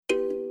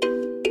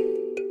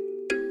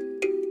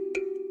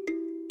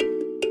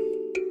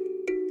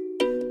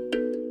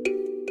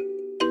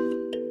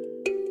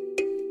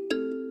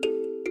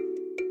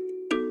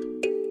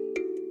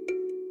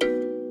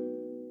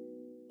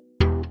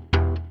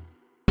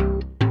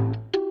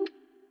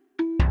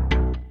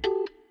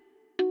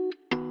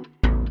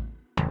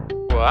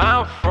Where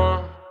I'm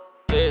from,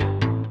 yeah.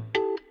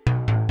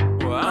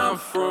 Where I'm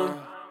from,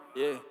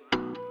 yeah.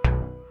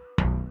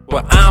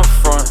 Where I'm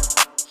from,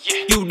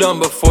 you done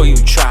before you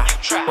try.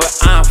 Where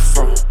I'm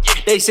from,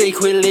 they say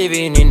quit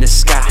living in the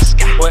sky.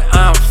 Where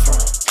I'm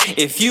from,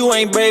 if you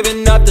ain't brave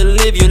enough to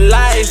live your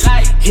life,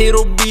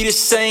 it'll be the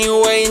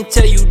same way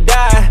until you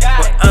die.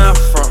 Where I'm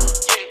from,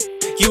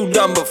 you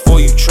done before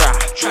you try.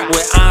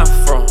 Where I'm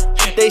from,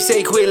 they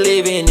say quit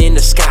living in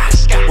the sky.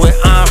 Where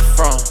I'm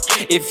from,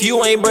 if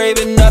you ain't brave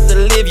enough to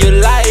live your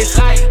life,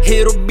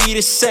 it'll be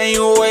the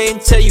same way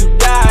until you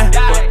die.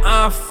 Where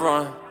I'm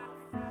from,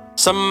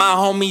 some of my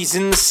homies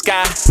in the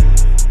sky.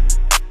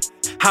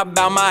 How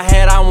about my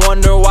head, I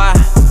wonder why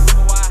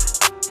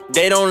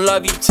they don't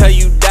love you till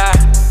you die.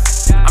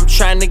 I'm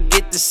trying to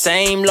get the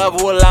same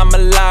love while I'm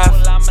alive.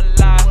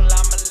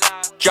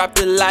 Drop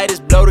the lighters,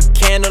 blow the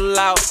candle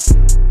out.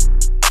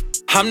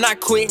 I'm not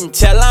quitting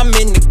till I'm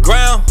in the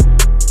ground.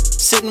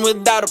 Sitting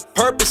without a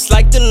purpose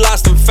like the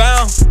lost and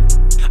found.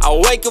 I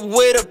wake up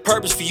with a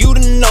purpose for you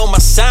to know my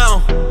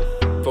sound.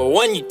 But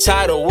when you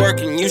tired of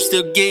working, you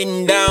still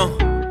getting down.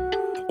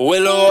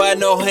 Willow had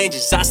no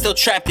hinges, I still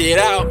trapped it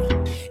out.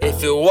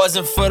 If it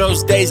wasn't for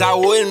those days, I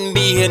wouldn't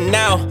be here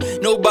now.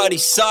 Nobody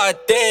saw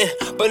it then,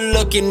 but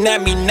looking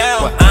at me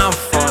now. Where I'm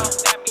from,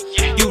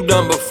 you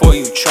done before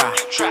you try.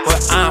 Where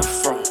I'm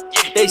from,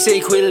 they say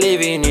quit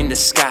living in the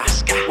sky.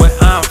 Where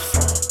I'm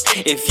from,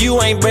 if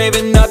you ain't brave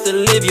enough to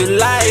live your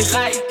life,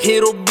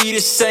 it'll be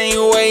the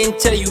same way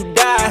until you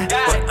die.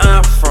 Where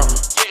I'm from,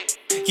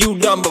 you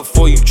done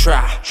before you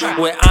try.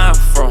 Where I'm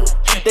from,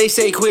 they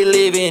say quit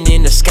living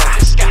in the sky.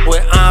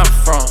 Where I'm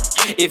from,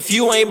 if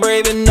you ain't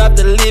brave enough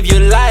to live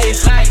your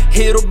life,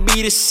 it'll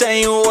be the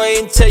same way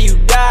until you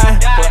die.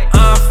 Where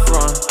I'm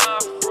from.